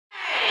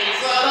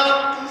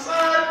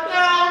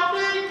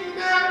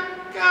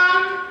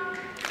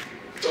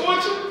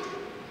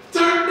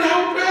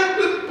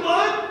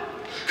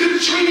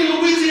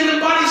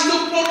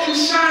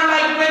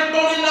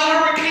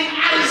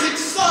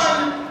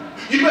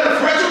better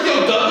friends with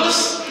your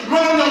Douglas?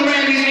 Run on your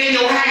Mandy's and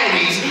your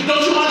Hatties. Don't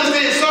you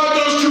understand?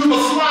 Sardines truth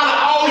will slaughter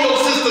all your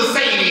sister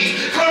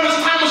Sadies. Clarence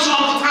Thomas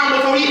off the time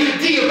before he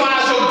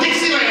deifies your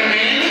Dixieland,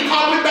 man.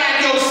 Call me back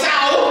your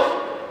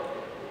South.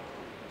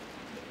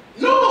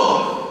 No.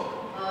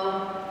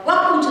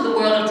 Welcome to the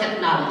world of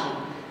technology.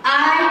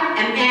 I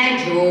am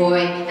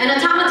Android, an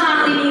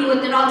automaton leaving you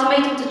with an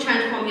ultimatum to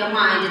transform your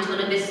mind into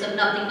an abyss of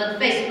nothing but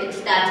Facebook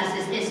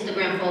statuses,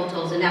 Instagram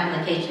photos, and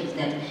applications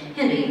that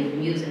hinder you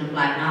from using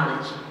applied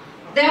knowledge.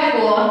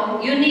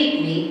 Therefore, you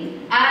need me.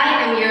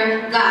 I am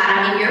your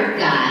your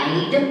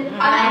guide.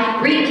 I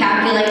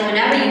recalculate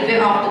whenever you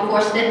veer off the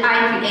course that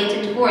I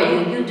created for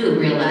you. You do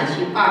realize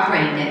you are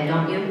brain dead,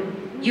 don't you?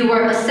 You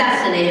were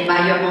assassinated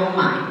by your own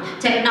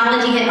mind.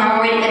 Technology had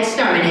already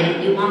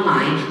exterminated you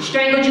online,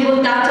 strangled you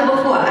with data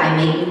before I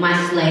made you my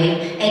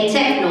slave. A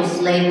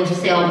techno-slave with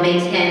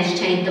cellmates, hands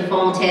chained to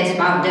phones, heads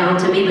bowed down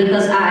to me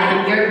because I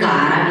am your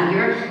god,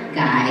 your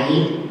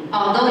guide.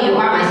 Although you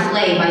are my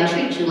slave, I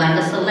treat you like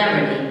a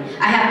celebrity.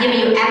 I have given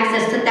you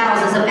access to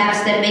thousands of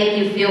apps that make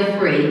you feel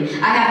free.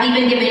 I have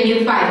even given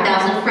you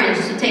 5,000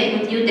 friends to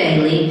take with you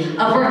daily,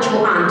 a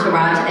virtual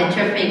entourage at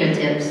your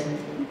fingertips.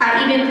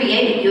 I even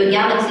created you a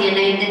galaxy and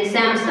named it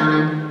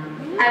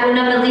Samsung. I will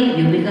never leave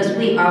you because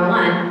we are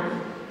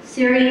one.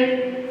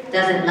 Siri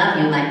doesn't love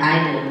you like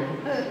I do.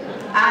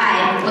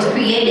 I was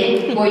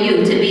created for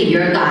you to be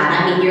your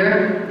god,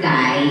 your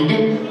guide.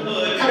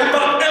 If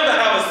I ever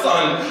have a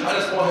son, I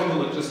just want him to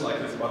look just like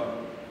his mother.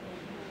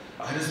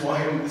 I just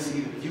want him to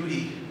see the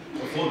beauty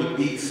before the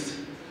beast,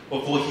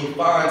 before he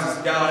finds his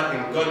God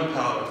in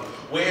gunpowder,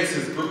 wears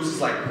his bruises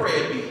like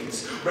prayer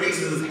beads,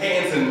 raises his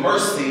hands in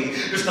mercy,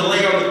 just to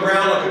lay on the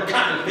ground like a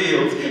cotton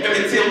field, and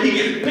until he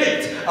gets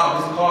picked out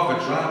of his car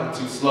for driving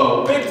too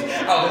slow, picked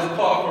out of his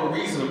car for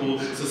reasonable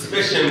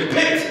suspicion,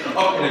 picked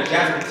up in a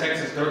Jasper,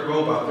 Texas dirt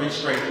road by 3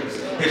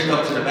 strangers, hitched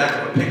up to the back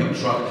of a pickup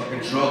truck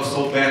and drugged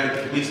so bad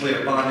that the police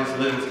later found his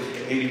limbs in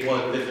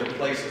 81 different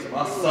places.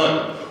 My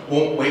son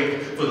won't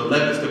wait for the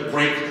levers to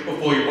break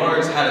before he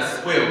learns how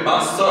to swim.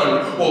 My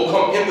son will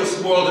come in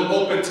this world an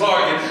open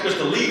target just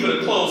to leave in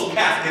a closed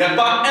casket. If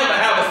I ever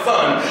have a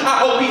son, I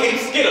hope he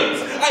hates Skittles,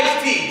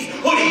 iced teas,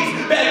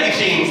 hoodies, baggy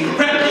jeans,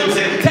 rap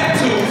music, tattoos,